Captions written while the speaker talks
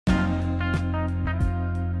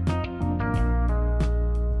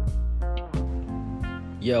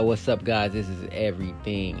Yo, what's up, guys? This is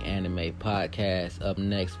Everything Anime Podcast. Up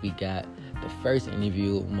next, we got the first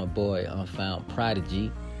interview with my boy Unfound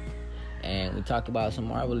Prodigy, and we talk about some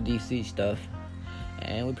Marvel DC stuff,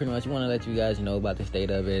 and we pretty much want to let you guys know about the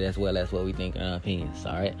state of it as well as what we think and our opinions.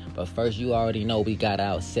 All right, but first, you already know we got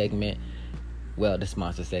our segment. Well, the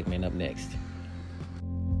sponsor segment up next.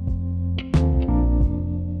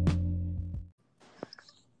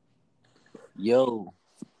 Yo.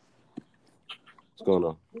 What's going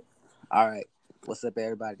on? All right. What's up,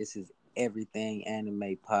 everybody? This is Everything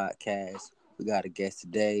Anime Podcast. We got a guest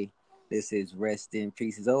today. This is Rest in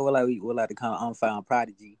Pieces. We like to call Unfound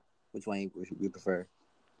Prodigy. Which one we prefer?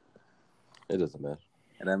 It doesn't matter.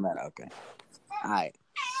 It doesn't matter. Okay. All right.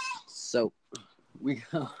 So we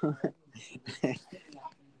go.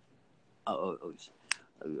 I'll do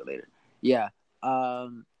it later. Yeah.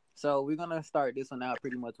 So we're gonna start this one out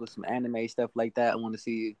pretty much with some anime stuff like that. I want to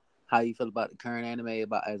see how you feel about the current anime,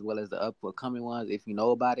 about as well as the upcoming ones, if you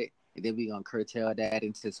know about it. And then we're going to curtail that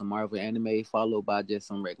into some Marvel anime, followed by just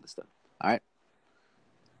some regular stuff. All right?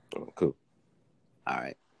 Oh, cool. All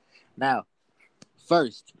right. Now,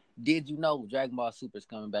 first, did you know Dragon Ball Super is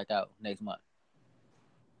coming back out next month?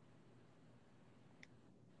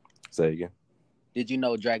 Say again. Did you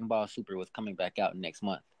know Dragon Ball Super was coming back out next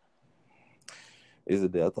month? Is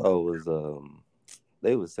it? I thought it was.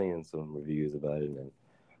 They were saying some reviews about it, and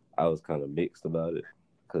I was kind of mixed about it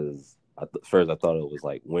because first I thought it was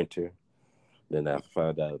like winter. Then I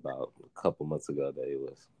found out about a couple months ago that it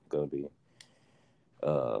was going to be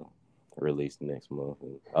released next month,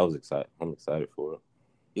 and I was excited. I'm excited for it.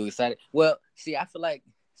 You excited? Well, see, I feel like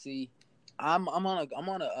I'm on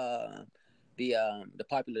the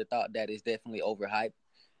popular thought that it's definitely overhyped,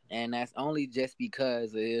 and that's only just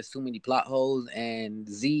because there's too many plot holes. And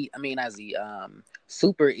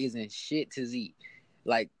Super isn't shit to Z,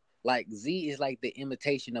 like Z is like the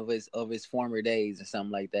imitation of his former days or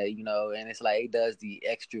something like that, you know. And it's like it does the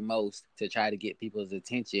extra most to try to get people's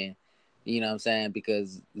attention, you know what I'm saying?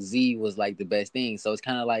 Because Z was like the best thing. So it's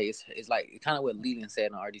kind of like it's like kind of what Leland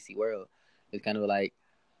said on RDC World. It's kind of like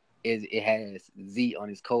it has Z on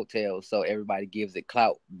his coattails, so everybody gives it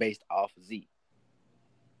clout based off of Z.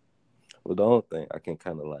 Well, the only thing I can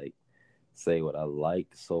kind of like say what I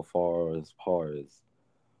liked so far as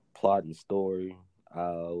plot and story,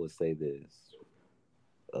 I would say this.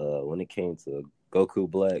 When it came to Goku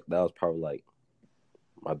Black, that was probably like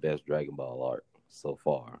my best Dragon Ball arc so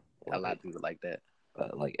far. A lot of people like that.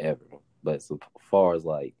 Like ever. But so far as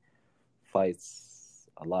like fights,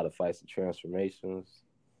 a lot of fights and transformations,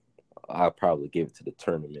 I'll probably give it to the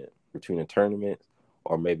tournament. Between the tournament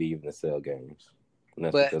or maybe even the Cell games. And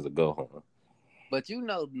that's because of Gohan. But you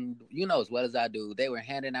know as well as I do, they were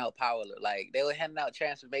handing out power, like they were handing out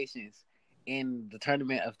transformations in the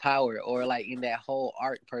Tournament of Power, or like in that whole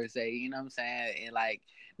arc per se, you know what I'm saying? And like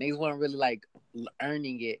niggas weren't really like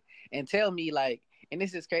earning it. And tell me, like, and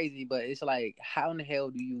this is crazy, but it's like, how in the hell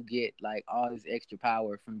do you get like all this extra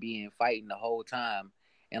power from being fighting the whole time?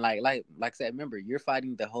 And like I said, remember, you're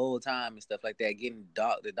fighting the whole time and stuff like that, getting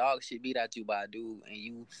the dog shit beat out you by a dude, and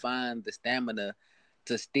you find the stamina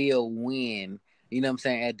to still win, you know what I'm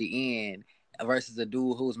saying, at the end, versus a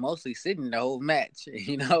dude who's mostly sitting the whole match,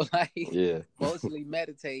 you know, like mostly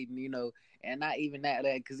meditating, you know, and not even that.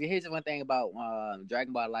 Because here's the one thing about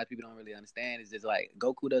Dragon Ball, a lot of people don't really understand, is just like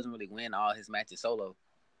Goku doesn't really win all his matches solo.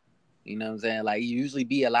 You know what I'm saying? Like, you usually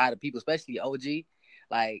be a lot of people, especially OG.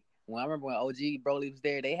 Like, I remember when OG Broly was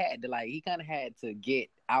there, they had to he kind of had to get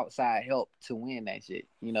outside help to win that shit,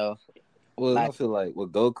 you know. Well, I feel like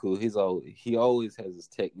with Goku, he always has his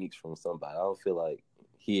techniques from somebody. I don't feel like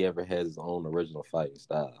he ever has his own original fighting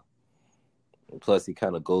style. And plus, he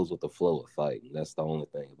kind of goes with the flow of fighting. That's the only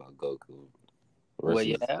thing about Goku.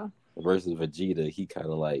 Versus Vegeta, he kind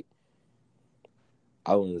of like,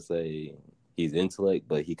 I wouldn't say he's intellect,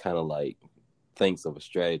 but he kind of like thinks of a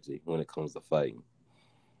strategy when it comes to fighting.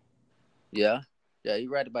 Yeah,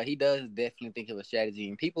 you're right about. He does definitely think of a strategy,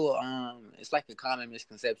 and people, it's like a common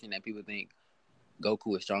misconception that people think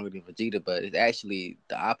Goku is stronger than Vegeta, but it's actually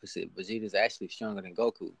the opposite. Vegeta is actually stronger than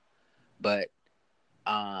Goku, but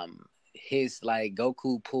his like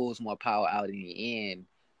Goku pulls more power out in the end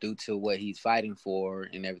due to what he's fighting for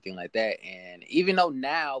and everything like that. And even though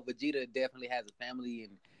now Vegeta definitely has a family,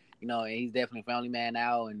 and you know, and he's definitely a family man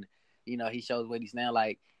now, and you know, he shows what he's now.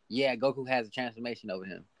 Like, yeah, Goku has a transformation over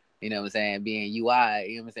him. You know what I'm saying? Being UI,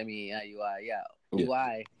 you know what I'm saying?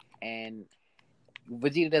 UI, and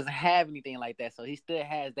Vegeta doesn't have anything like that, so he still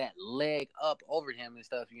has that leg up over him and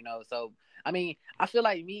stuff, you know. So I mean, I feel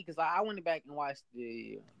like me, because I went back and watched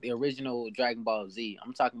the original Dragon Ball Z.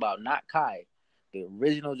 I'm talking about not Kai, the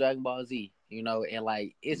original Dragon Ball Z, you know, and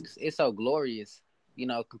like it's so glorious, you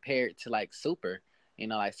know, compared to like Super. You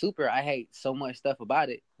know, like Super, I hate so much stuff about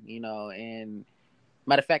it, you know, and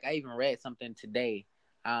matter of fact, I even read something today,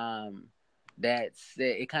 um, that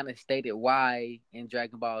said it kind of stated why in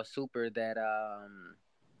Dragon Ball Super that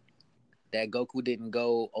Goku didn't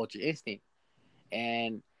go Ultra Instinct,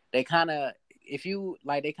 and they kind of, if you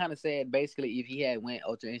like, they kind of said basically if he had went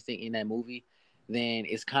Ultra Instinct in that movie, then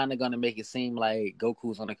it's kind of gonna make it seem like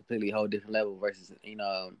Goku's on a completely whole different level versus, you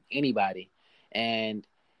know, anybody, and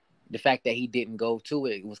the fact that he didn't go to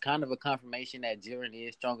it was kind of a confirmation that Jiren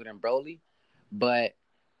is stronger than Broly, but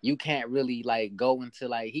you can't really like go into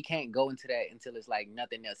like he can't go into that until it's like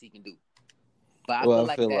nothing else he can do. But I feel Well, I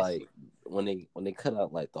like feel that's like when they cut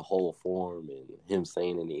out like the whole form and him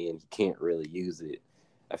saying in the end he can't really use it,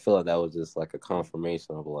 I feel like that was just like a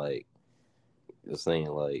confirmation of like just saying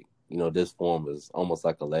like, you know, this form is almost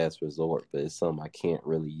like a last resort, but it's something I can't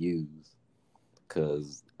really use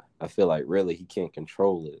because I feel like really he can't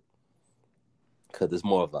control it because it's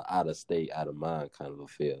more of an out of state, out of mind kind of a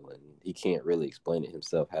feel, and he can't really explain it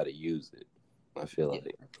himself how to use it. I feel yeah,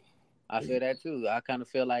 like, I feel that too. I kind of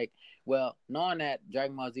feel like, well, knowing that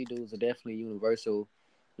Dragon Ball Z dudes are definitely universal,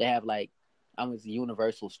 they have like almost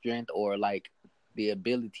universal strength or like the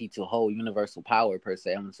ability to hold universal power per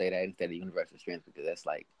se. I'm gonna say that instead of universal strength because that's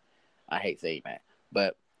like I hate saying that,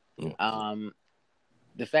 but yeah. um,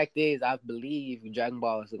 the fact is, I believe Dragon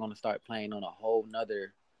Ball is going to start playing on a whole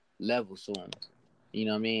nother level soon. You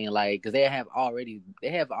know what I mean? Like, because they have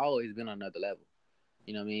always been on another level.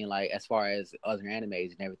 You know what I mean? Like, as far as other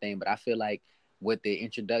animes and everything. But I feel like with the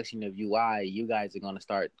introduction of UI, you guys are going to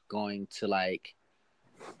start going to like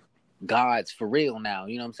gods for real now.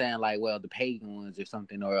 You know what I'm saying? Like, well, the pagan ones or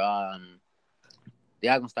something, or they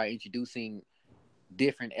are going to start introducing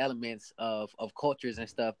different elements of cultures and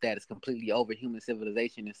stuff that is completely over human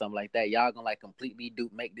civilization and something like that. Y'all gonna like completely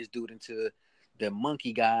make this dude into the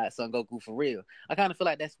monkey god Son Goku for real. I kind of feel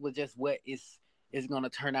like that's what is gonna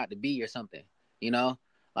turn out to be or something, you know?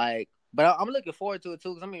 Like, but I'm looking forward to it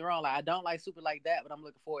too. Cause I'm being wrong, like I don't like Super like that, but I'm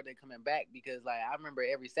looking forward to it coming back because like I remember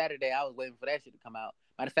every Saturday I was waiting for that shit to come out.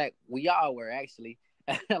 Matter of fact, we all were actually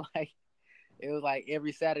like it was like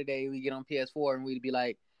every Saturday we get on PS4 and we'd be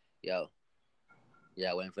like, yo,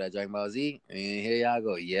 yeah, waiting for that Dragon Ball Z, and here y'all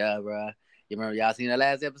go. Yeah, bro. You remember y'all seen the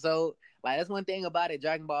last episode? Like that's one thing about it.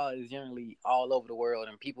 Dragon Ball is generally all over the world,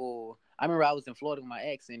 and people. I remember I was in Florida with my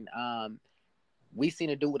ex, and we seen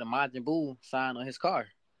a dude with a Majin Buu sign on his car,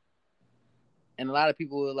 and a lot of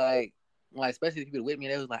people were like especially the people with me,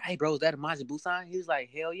 they was like, "Hey, bro, is that a Majin Buu sign?" He was like,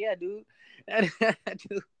 "Hell yeah, dude."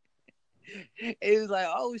 Dude. It was like,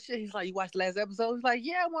 "Oh shit." He's like, "You watched the last episode?" He's like,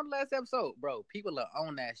 "Yeah, I watched the last episode, bro." People are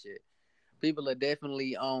on that shit. People are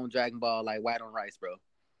definitely on Dragon Ball like white on rice, bro.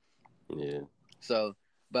 Yeah. So,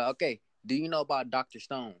 but okay, do you know about Doctor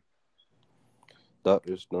Stone?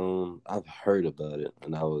 Dr. Stone, I've heard about it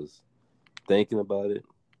and I was thinking about it,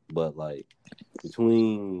 but like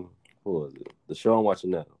between what was it? The show I'm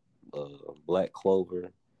watching now, Black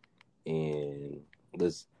Clover, and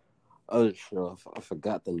this other show, I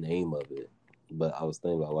forgot the name of it, but I was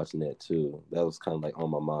thinking about watching that too. That was kind of like on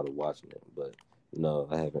my mind of watching it, but no,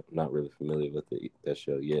 I haven't. Not really familiar with that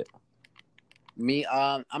show yet. Me,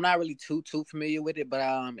 I'm not really too familiar with it, but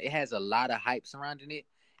it has a lot of hype surrounding it,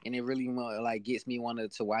 and it really like gets me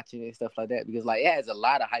wanted to watch it and stuff like that because like it has a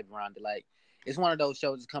lot of hype around it. Like it's one of those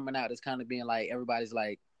shows that's coming out that's kind of being like everybody's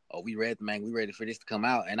like, oh, we read the manga, we ready for this to come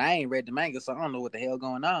out, and I ain't read the manga, so I don't know what the hell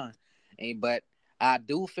going on. And but I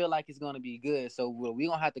do feel like it's gonna be good. So we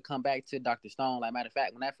gonna have to come back to Doctor Stone. Like matter of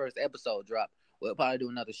fact, when that first episode dropped, we'll probably do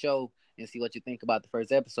another show and see what you think about the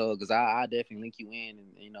first episode because I definitely link you in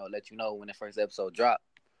and let you know when the first episode dropped.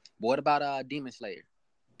 But what about Demon Slayer,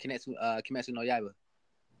 Kimetsu no Yaiba?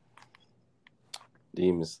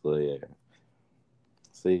 Demon Slayer.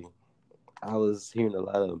 See, I was hearing a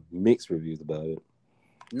lot of mixed reviews about it.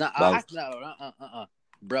 No, But I was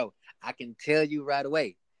bro. I can tell you right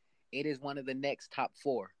away, it is one of the next top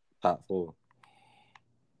four. top four.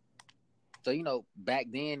 So back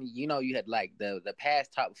then, you had like the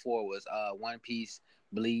past top four was One Piece,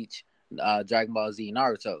 Bleach, Dragon Ball Z,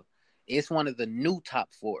 Naruto. It's one of the new top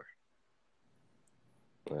four.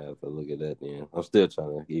 I have to look at that then. I'm still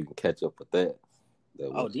trying to even catch up with that. That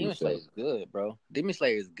Oh, One Piece Demon Slayer show. is good, bro. Demon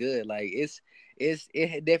Slayer is good. Like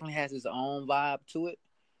it definitely has its own vibe to it,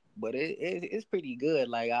 but it's pretty good.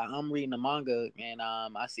 Like I'm reading the manga and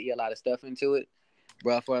I see a lot of stuff into it,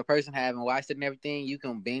 bro. For a person having watched it and everything, you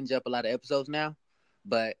can binge up a lot of episodes now,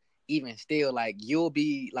 but even still, like you'll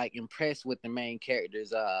be impressed with the main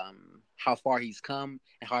characters, how far he's come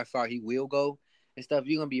and how far he will go. and stuff,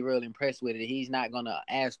 you're gonna be real impressed with it. He's not gonna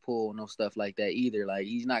ass pull no stuff like that either. Like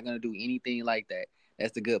he's not gonna do anything like that.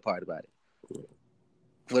 That's the good part about it.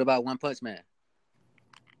 What about One Punch Man?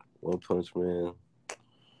 One Punch Man.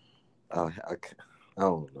 I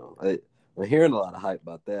don't know. I'm hearing a lot of hype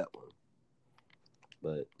about that one, but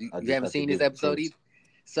I You just haven't have to seen this give it a episode chance.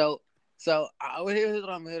 either. Here's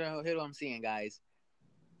what I'm seeing, guys.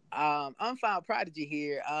 Unfound Prodigy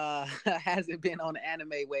here hasn't been on the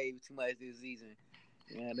anime wave too much this season.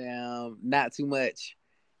 Not too much.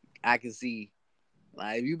 I can see.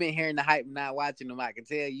 Like if you've been hearing the hype, not watching them, I can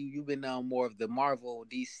tell you've been on more of the Marvel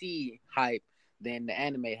DC hype than the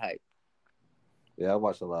anime hype. Yeah, I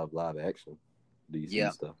watch a lot of live action DC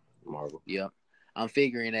Yep. stuff, Marvel. Yep. I'm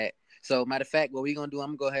figuring that. So matter of fact, what we're gonna do,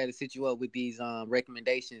 I'm gonna go ahead and set you up with these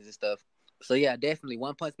recommendations and stuff. So yeah, definitely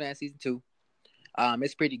One Punch Man season 2.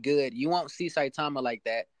 It's pretty good. You won't see Saitama like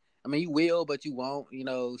that. I mean, you will, but you won't.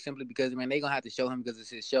 Simply because they're gonna have to show him because it's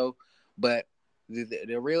his show. But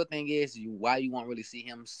the real thing is, why you won't really see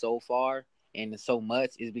him so far and so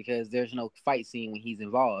much is because there's no fight scene when he's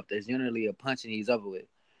involved. There's generally a punch and he's over with.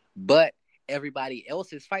 But everybody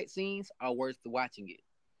else's fight scenes are worth watching it.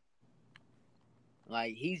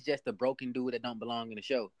 Like he's just a broken dude that don't belong in the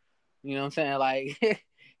show. You know what I'm saying? Like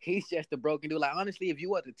he's just a broken dude. Like honestly, if you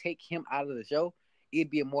were to take him out of the show, it'd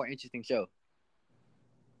be a more interesting show.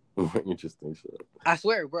 Interesting show. I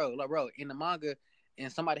swear, bro. Like, bro, in the manga,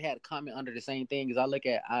 and somebody had a comment under the same thing. Because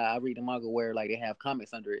I read the manga where like they have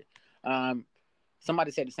comments under it.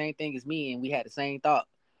 Somebody said the same thing as me, and we had the same thought.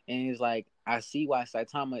 And it's like I see why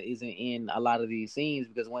Saitama isn't in a lot of these scenes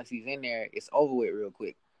because once he's in there, it's over with real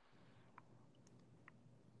quick.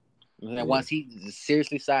 And then once he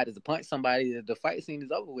seriously decided to punch somebody, the fight scene is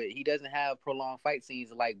over with. He doesn't have prolonged fight scenes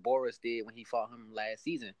like Boros did when he fought him last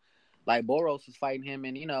season. Like Boros was fighting him,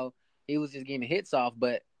 and he was just getting hits off.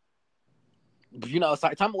 But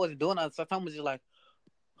Saitama wasn't doing that. Saitama was just like,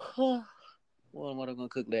 well, what am I gonna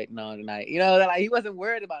cook that tonight? Like he wasn't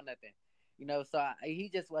worried about nothing. So he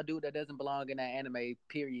just a dude that doesn't belong in that anime.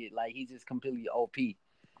 Period. Like he's just completely OP.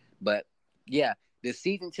 But yeah, the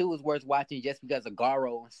season 2 is worth watching just because of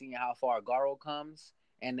Garo and seeing how far Garo comes,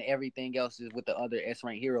 and everything else is with the other S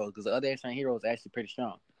rank heroes because the other S rank heroes are actually pretty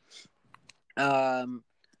strong.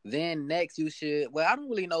 Then next you should. Well, I don't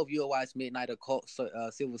really know if you'll watch Midnight Occult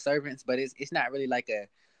Civil Servants, but it's not really like a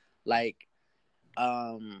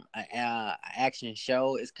action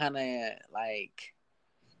show. It's kind of like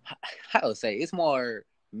how to say it's more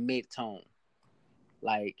mid tone,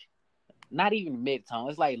 like not even mid tone.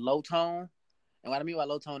 It's like low tone. And what I mean by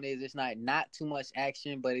low tone is it's not too much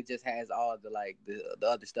action, but it just has all the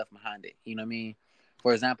other stuff behind it. You know what I mean?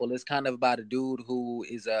 For example, it's kind of about a dude who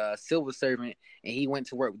is a civil servant and he went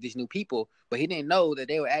to work with these new people, but he didn't know that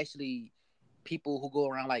they were actually people who go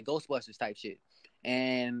around like Ghostbusters type shit.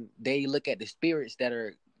 And they look at the spirits that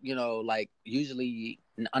are, like usually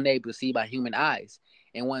unable to see by human eyes.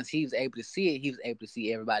 And once he was able to see it, he was able to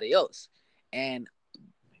see everybody else. And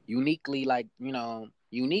uniquely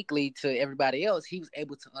to everybody else, he was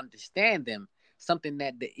able to understand them, something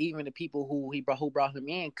that even the people who brought him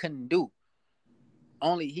in couldn't do.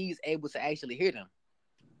 Only he's able to actually hear them.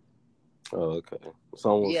 Oh, okay. It's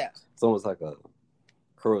almost like a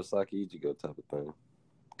Kurosaki Ichigo type of thing.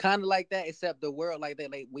 Kind of like that, except the world like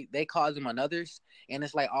they call them others, and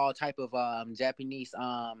it's like all type of Japanese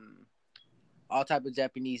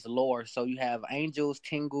lore. So you have angels,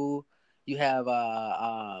 Tengu. You have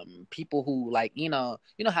people who like how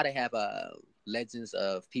they have legends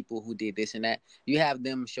of people who did this and that. You have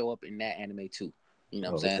them show up in that anime too. You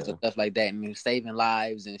know what I'm saying? So stuff like that, and saving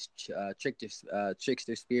lives and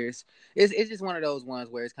trickster spirits. It's just one of those ones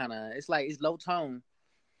where it's like it's low tone,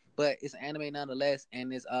 but it's anime nonetheless,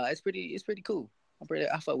 and it's pretty cool.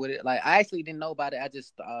 I fuck with it. Like I actually didn't know about it. I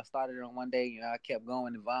just started it on one day. I kept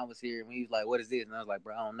going, and Vaughn was here, and he was like, "What is this?" And I was like,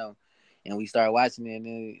 "Bro, I don't know." And we started watching it, and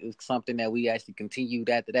it was something that we actually continued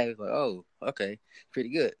after that. It was like, "Oh, okay, pretty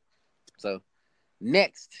good." So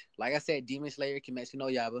next, like I said, Demon Slayer, Kimetsu no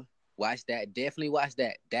Yaiba. Watch that. Definitely watch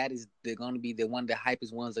that. That is going to be one of the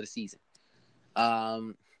hypest ones of the season.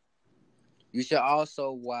 You should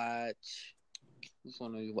also watch. This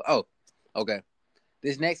one. Oh, okay.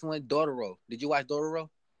 This next one, Dororo. Did you watch Dororo?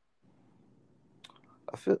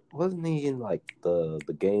 I feel wasn't he in like the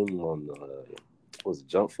game on was it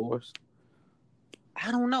Jump Force?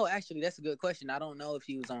 I don't know. Actually, that's a good question. I don't know if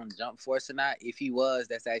he was on Jump Force or not. If he was,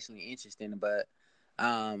 that's actually interesting. But,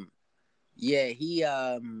 yeah, he's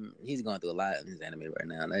going through a lot in his anime right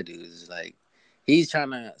now. That dude is like, he's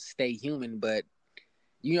trying to stay human, but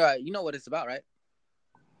you know what it's about, right?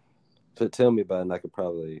 So tell me about it, and I could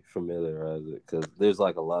probably familiarize it because there's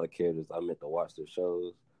like a lot of characters I meant to watch their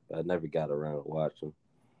shows, but I never got around to watching.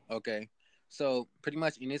 Okay. So pretty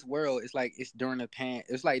much in this world, it's like it's during the pan.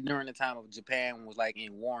 It's like during the time of Japan was like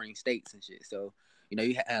in warring states and shit. So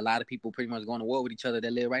you had a lot of people pretty much going to war with each other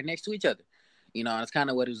that live right next to each other. And that's kind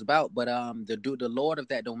of what it was about. But the lord of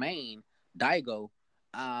that domain, Daigo,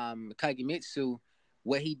 Kagemitsu,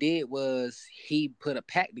 what he did was he put a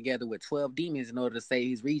pact together with 12 demons in order to save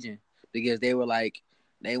his region because they weren't like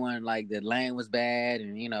the land was bad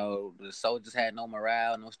and the soldiers had no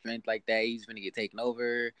morale, no strength like that. He's gonna get taken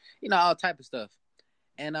over, all type of stuff.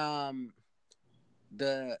 And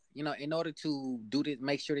in order to do this,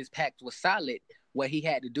 make sure this pact was solid, what he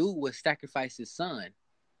had to do was sacrifice his son,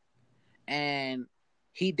 and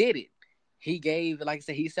he did it. He gave, like I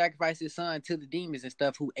said, he sacrificed his son to the demons and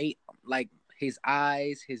stuff who ate like his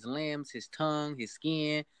eyes, his limbs, his tongue, his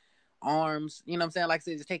skin, arms. You know what I'm saying? Like I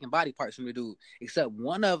said, just taking body parts from the dude. Except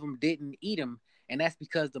one of them didn't eat him, and that's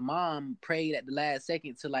because the mom prayed at the last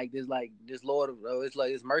second to this Lord of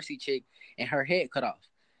this mercy chick, and her head cut off.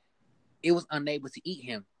 It was unable to eat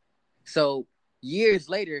him. So years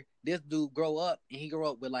later, this dude grow up and he grew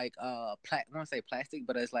up with like I want to say plastic,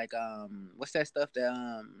 but it's like what's that stuff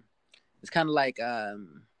that it's kind of like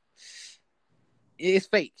it's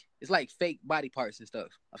fake. It's like fake body parts and stuff.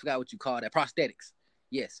 I forgot what you call that. Prosthetics.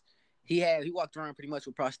 Yes. He walked around pretty much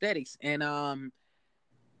with prosthetics, and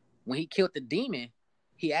when he killed the demon,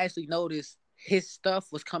 he actually noticed his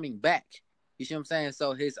stuff was coming back. You see what I'm saying?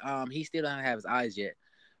 So his he still doesn't have his eyes yet,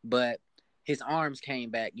 but his arms came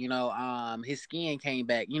back, his skin came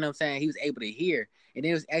back, you know what I'm saying? He was able to hear. And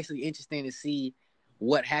it was actually interesting to see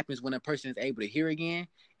what happens when a person is able to hear again.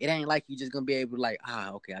 It ain't like you just gonna be able to like,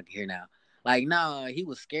 okay, I can hear now. Like, no, he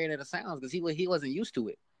was scared of the sounds because he wasn't used to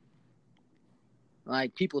it.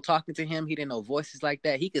 Like people talking to him, he didn't know voices like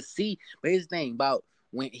that. He could see, but here's the thing about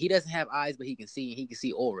when he doesn't have eyes, but he can see, and he can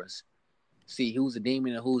see auras, see who's a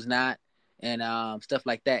demon and who's not, and stuff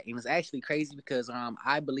like that. And it's actually crazy because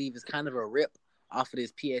I believe it's kind of a rip off of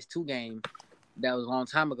this PS2 game that was a long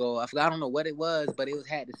time ago. I don't know what it was, but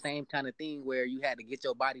had the same kind of thing where you had to get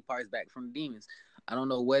your body parts back from the demons. I don't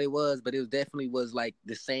know what it was, but it definitely was like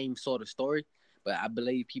the same sort of story. But I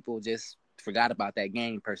believe people just forgot about that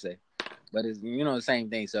game per se. But it's the same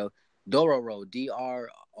thing. So Dororo, Dororo.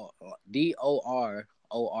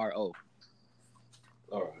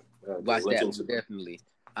 All right. Watch that one, definitely.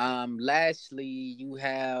 Lastly, you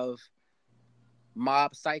have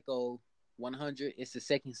Mob Psycho 100. It's the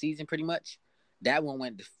second season, pretty much. That one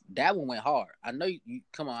went hard. I know you.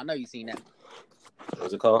 Come on, I know you seen that.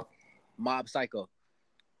 What's it called? Mob Psycho.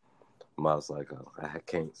 Mob Psycho. I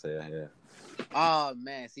can't say I have. Oh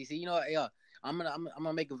man, see, yeah. I'm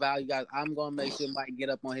gonna make a vow, you guys. I'm gonna make sure Mike get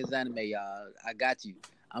up on his anime, y'all. I got you.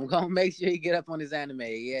 I'm gonna make sure he get up on his anime.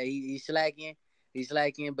 Yeah, he's slacking,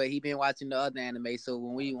 but he been watching the other anime. So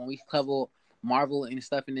when we cover Marvel and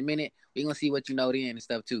stuff in a minute, we gonna see what you know then and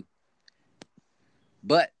stuff too.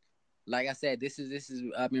 But like I said, this is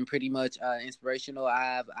been pretty much inspirational.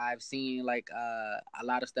 I've seen like a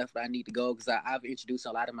lot of stuff that I need to go because I've introduced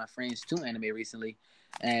a lot of my friends to anime recently,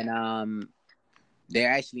 and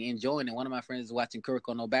they're actually enjoying it. One of my friends is watching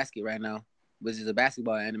Kuroko no Basket right now, which is a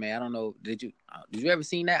basketball anime. I don't know. Did you ever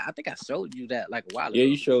seen that? I think I showed you that like a while ago. Yeah,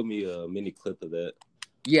 you showed me a mini clip of that.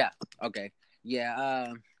 Yeah. Okay.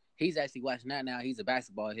 Yeah. He's actually watching that now. He's a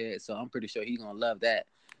basketball head, so I'm pretty sure he's gonna love that.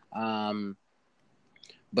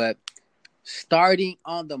 But starting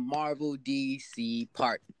on the Marvel DC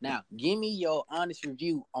part. Now, give me your honest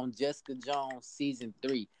review on Jessica Jones season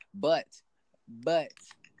 3. But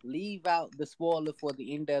leave out the spoiler for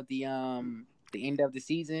the end of the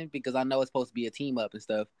season because I know it's supposed to be a team up and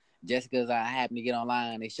stuff. Jessica's I happened to get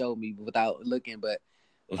online, they showed me without looking, but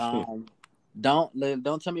don't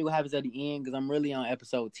tell me what happens at the end because I'm really on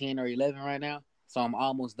episode 10 or 11 right now, so I'm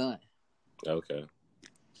almost done. Okay,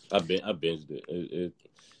 I binged it.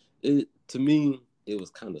 It to me it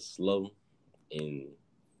was kind of slow, and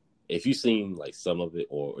if you've seen like some of it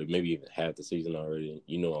or maybe even half the season already,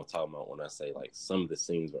 you know what I'm talking about when I say like some of the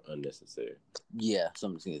scenes were unnecessary. Yeah,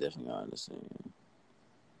 some of the scenes definitely are unnecessary.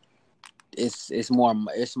 It's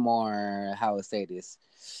more how I say this.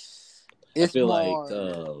 I feel like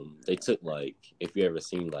they took like if you ever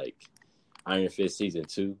seen like Iron Fist season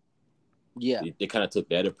 2, yeah, they kind of took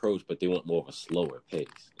that approach, but they went more of a slower pace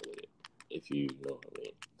with it, if you know what I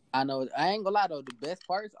mean. I know. I ain't gonna lie though. The best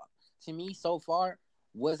parts to me so far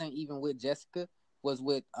wasn't even with Jessica. Was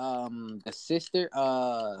with the sister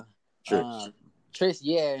Trish,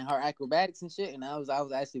 yeah, and her acrobatics and shit. And I was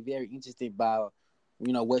actually very interested by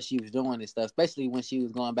what she was doing and stuff, especially when she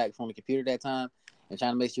was going back from the computer that time. and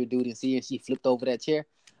trying to make sure dude didn't see her, and she flipped over that chair.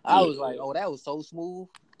 I was like, oh, that was so smooth.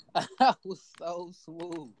 That was so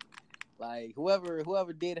smooth. Like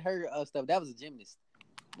whoever did her stuff, that was a gymnast.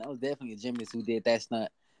 That was definitely a gymnast who did that stunt.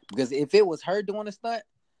 Because if it was her doing the stunt,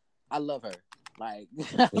 I love her. Like,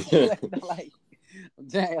 like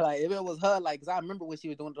if it was her, like, because I remember when she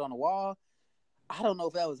was doing it on the wall. I don't know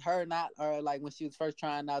if that was her or not, or like when she was first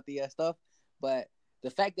trying out the stuff. But the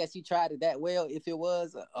fact that she tried it that well, if it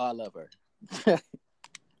was, I love her.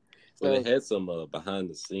 Well, they had some behind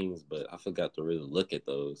the scenes, but I forgot to really look at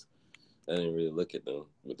those. I didn't really look at them,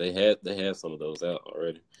 but they had some of those out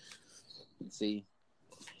already. See,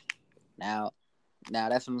 now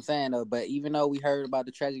that's what I'm saying though. But even though we heard about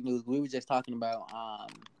the tragic news, we were just talking about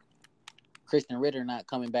Kristen Ritter not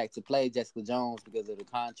coming back to play Jessica Jones because of the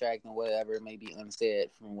contract and whatever it may be unsaid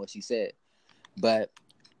from what she said. But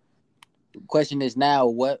the question is now,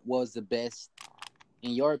 what was the best,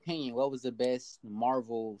 in your opinion, what was the best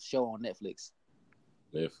Marvel show on Netflix?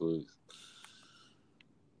 Netflix.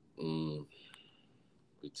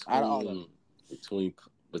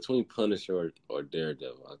 Between Punisher or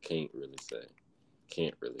Daredevil, I can't really say.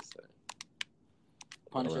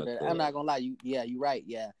 Punisher. I'm not gonna lie. You're right.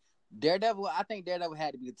 Yeah, Daredevil. I think Daredevil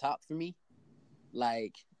had to be the top for me.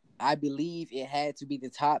 Like, I believe it had to be the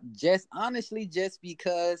top. Just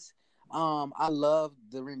because I love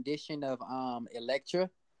the rendition of Elektra,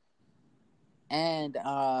 and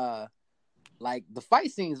like the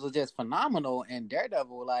fight scenes was just phenomenal. And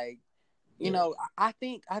Daredevil, like, you know, I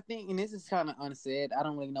think, and this is kind of unsaid. I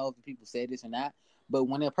don't really know if the people say this or not. But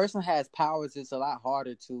when a person has powers, it's a lot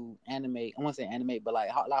harder to animate. I won't say animate, but like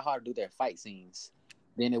a lot harder to do their fight scenes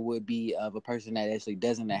than it would be of a person that actually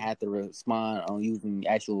doesn't have to respond on using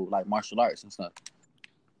actual like martial arts and stuff.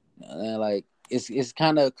 And like it's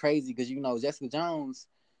kind of crazy because Jessica Jones,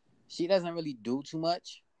 she doesn't really do too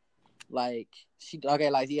much. Like she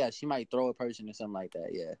might throw a person or something like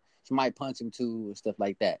that. Yeah, she might punch him too and stuff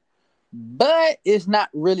like that. But it's not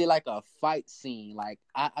really like a fight scene. Like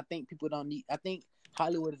I think people don't need. I think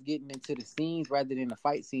Hollywood is getting into the scenes rather than the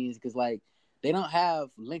fight scenes because like they don't have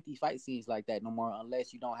lengthy fight scenes like that no more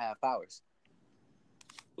unless you don't have powers.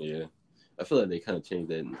 Yeah, I feel like they kind of changed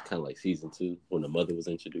that in kind of like season 2 when the mother was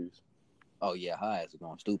introduced. Oh yeah, her ass was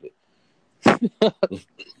going stupid.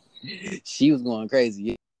 She was going crazy.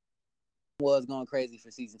 Yeah. Was going crazy for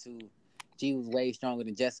season 2. She was way stronger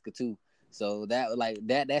than Jessica too. So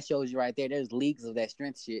that shows you right there. There's leagues of that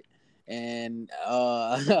strength shit, and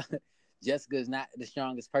Jessica is not the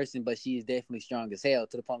strongest person, but she is definitely strong as hell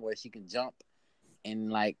to the point where she can jump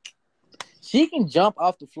and like she can jump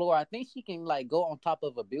off the floor. I think she can like go on top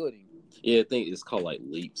of a building. Yeah, I think it's called like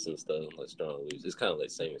leaps and stuff, like strong leaps. It's kind of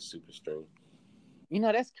like same as super strength.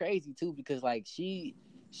 That's crazy too because like she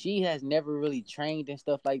has never really trained and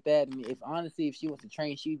stuff like that. And if she was to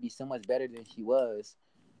train, she'd be so much better than she was.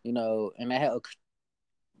 And that helped.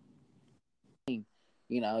 She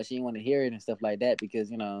didn't want to hear it and stuff like that because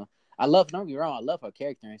don't get me wrong, I love her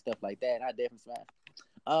character and stuff like that. And I definitely smash.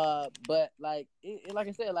 But like like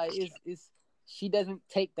I said, like it's she doesn't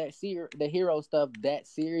take the hero stuff that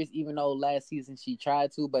serious, even though last season she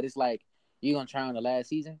tried to. But it's like you're gonna try on the last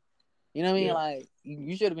season. You know what I mean? Yeah. Like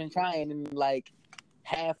you should have been trying in like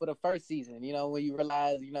half of the first season. When you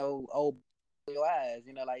realize your eyes.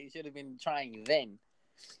 Like you should have been trying then.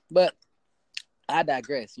 But I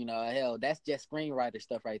digress. Hell, that's just screenwriter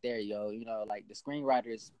stuff right there, yo. Like the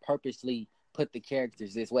screenwriters purposely put the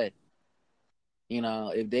characters this way.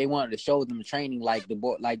 If they wanted to show them training, like the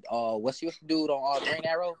boy, like what's the dude on Green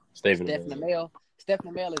Arrow? Stephen Amell.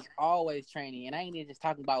 Stephen Amell is always training, and I ain't even just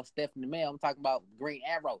talking about Stephen Amell. I'm talking about Green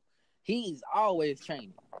Arrow. He's always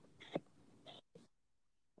training,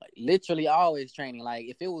 like literally always training. Like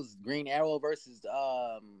if it was Green Arrow versus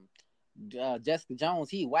Jessica Jones,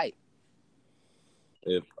 he white.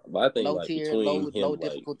 But I think like between him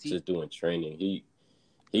like just doing training, he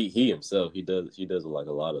himself he does like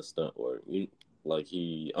a lot of stunt work. I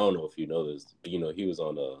don't know if you know this, but he was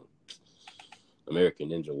on American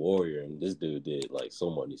Ninja Warrior, and this dude did like so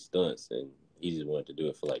many stunts, and he just wanted to do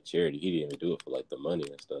it for like charity. He didn't even do it for like the money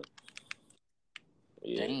and stuff.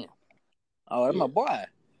 Yeah. Damn. Oh, that's my boy.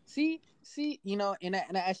 See, and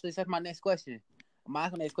that actually that's my next question. My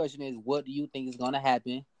next question is, what do you think is going to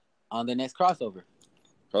happen on the next crossover?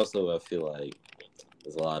 I feel like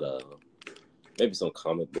there's a lot of maybe some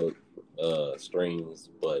comic book strings,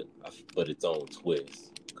 but its own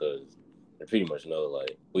twist because they pretty much know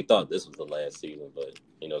like we thought this was the last season, but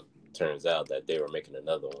turns out that they were making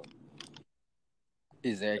another one.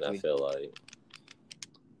 Exactly. And I feel like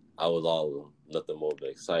I was all nothing more but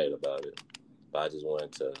excited about it. but I just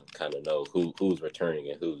wanted to kind of know who's returning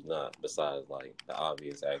and who's not, besides like the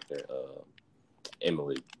obvious actor,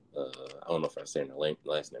 Emily. I don't know if I'm saying her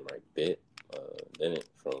last name right. Bennett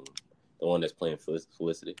from the one that's playing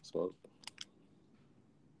Felicity Smoke.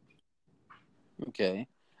 Okay.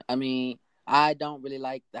 I mean, I don't really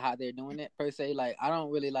like how they're doing it per se. Like, I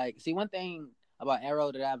don't really like. See, one thing about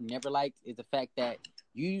Arrow that I've never liked is the fact that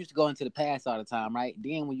you used to go into the past all the time, right?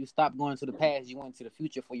 Then when you stopped going to the past, you went to the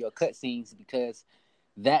future for your cutscenes because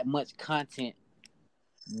that much content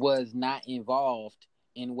was not involved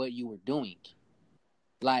in what you were doing.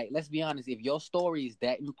 Like, let's be honest, if your story is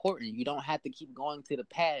that important, you don't have to keep going to the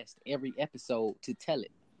past every episode to tell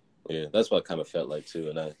it. Yeah, that's what I kind of felt like too,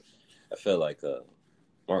 and I felt like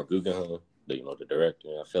Mark Guggenheim, the director.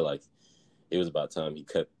 I feel like it was about time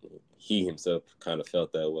he himself kind of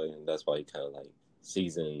felt that way, and that's why he kind of like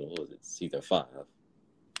season 5.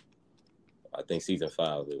 I think season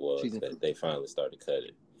 5 it was that they finally started to cut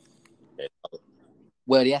it.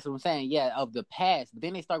 Well, that's what I'm saying. Yeah, of the past.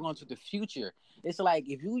 Then they start going to the future. It's like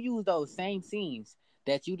if you use those same scenes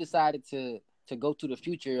that you decided to go to the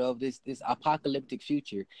future of this apocalyptic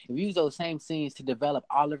future. If you use those same scenes to develop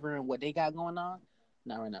Oliver and what they got going on,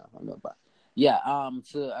 not right now. I'm not about. Yeah,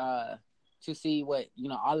 to see what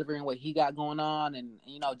Oliver and what he got going on, and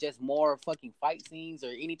just more fucking fight scenes or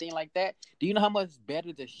anything like that. Do you know how much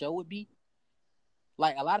better the show would be?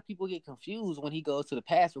 Like, a lot of people get confused when he goes to the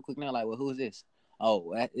past real quick. Now, like, well, who is this?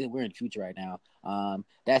 Oh, we're in the future right now.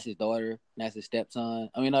 That's his daughter. That's his stepson.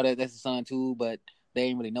 I mean, no, that's his son too, but they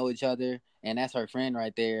ain't really know each other. And that's her friend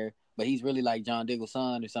right there. But he's really like John Diggle's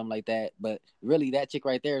son or something like that. But really, that chick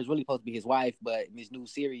right there is really supposed to be his wife. But in this new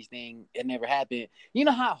series thing, it never happened. You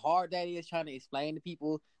know how hard that is trying to explain to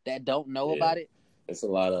people that don't know about it? It's a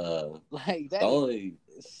lot of like that. Only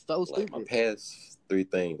so stupid. Like my past 3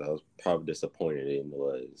 things I was probably disappointed in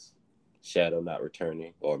was Shadow not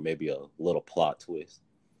returning, or maybe a little plot twist.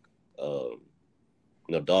 Dolph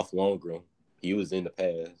Lundgren, he was in the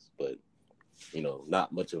past, but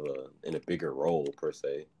not much of in a bigger role per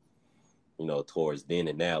se. Towards then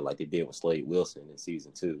and now, like they did with Slade Wilson in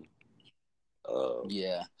season 2.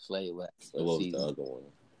 Yeah, Slade Wilson. What was the other one?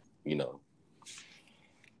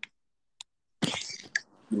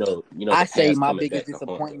 I say my biggest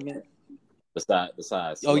disappointment. Besides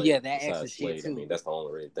Slade, oh yeah, that extra Slade, shit too. I mean, that's the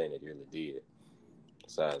only real thing that he really did.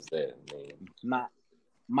 Besides that, I mean,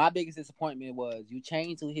 my biggest disappointment was you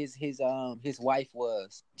changed who his wife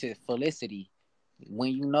was to Felicity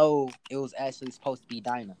when it was actually supposed to be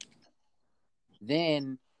Dinah.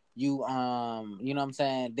 Then you know what I'm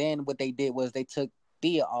saying. Then what they did was they took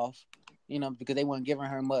Thea off, because they weren't giving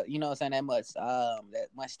her much, that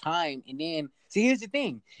much time. And then see, here's the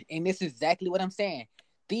thing, and this is exactly what I'm saying.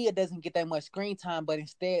 Thea doesn't get that much screen time, but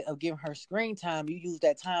instead of giving her screen time, you use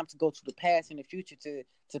that time to go to the past and the future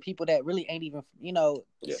to people that really ain't even,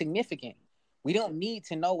 significant. We don't need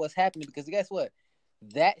to know what's happening because guess what?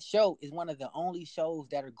 That show is one of the only shows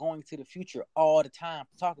that are going to the future all the time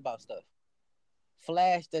to talk about stuff.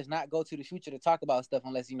 Flash does not go to the future to talk about stuff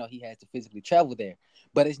unless he has to physically travel there.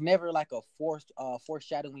 But it's never like a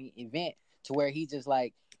foreshadowing event to where he's just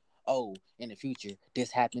like, oh, in the future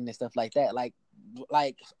this happened and stuff like that. Like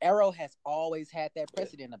Arrow has always had that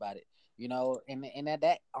precedent about it, and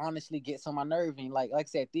that honestly gets on my nerve. And like I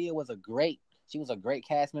said, Thea was a great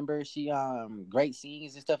cast member. She great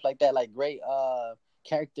scenes and stuff like that, like great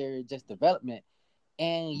character just development.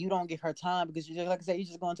 And you don't give her time because you just, like I said, you're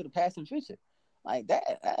just going to the past and future. Like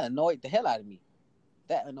that annoyed the hell out of me.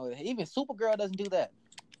 Even Supergirl doesn't do that.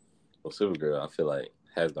 Well, Supergirl, I feel like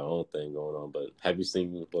has their own thing going on. But have you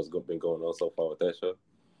seen what's been going on so far with that show?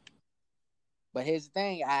 But here's the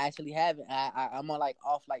thing, I actually haven't. I'm on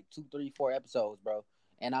off 2, 3, 4 episodes, bro.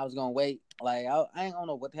 And I was gonna wait. Like I ain't gonna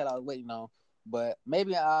know what the hell I was waiting on. But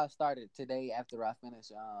maybe I'll start it today after I finish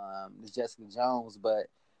this Jessica Jones. But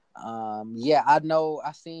yeah, I know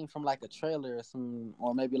I seen from a trailer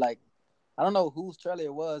or maybe I don't know whose trailer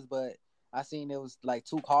it was, but I seen it was 2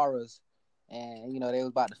 Karas, and they was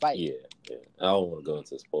about to fight. Yeah. I don't want to go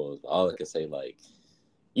into spoilers, but all I can say,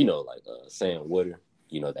 Sam Woodard,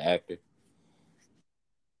 the actor.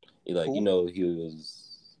 He's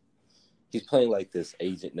playing this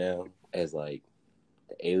agent now as the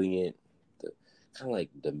alien, the kind of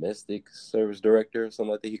domestic service director or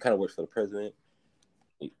something like that. He kind of works for the president.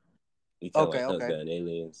 He kind of hunts down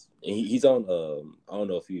aliens, and he's on. I don't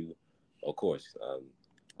know if you, of course,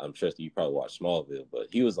 I'm sure you probably watched Smallville, but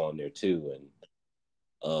he was on there too,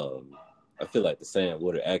 and I feel like the Sam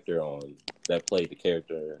Woodard actor that played the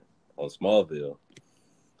character on Smallville,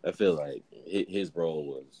 I feel like his role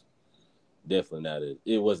was definitely not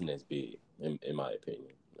it wasn't as big in my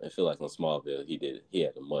opinion. I feel like on Smallville he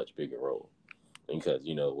had a much bigger role because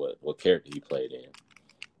you know what character he played in.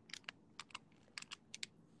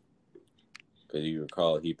 Because you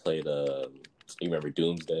recall he played you remember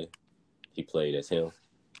Doomsday? He played as him.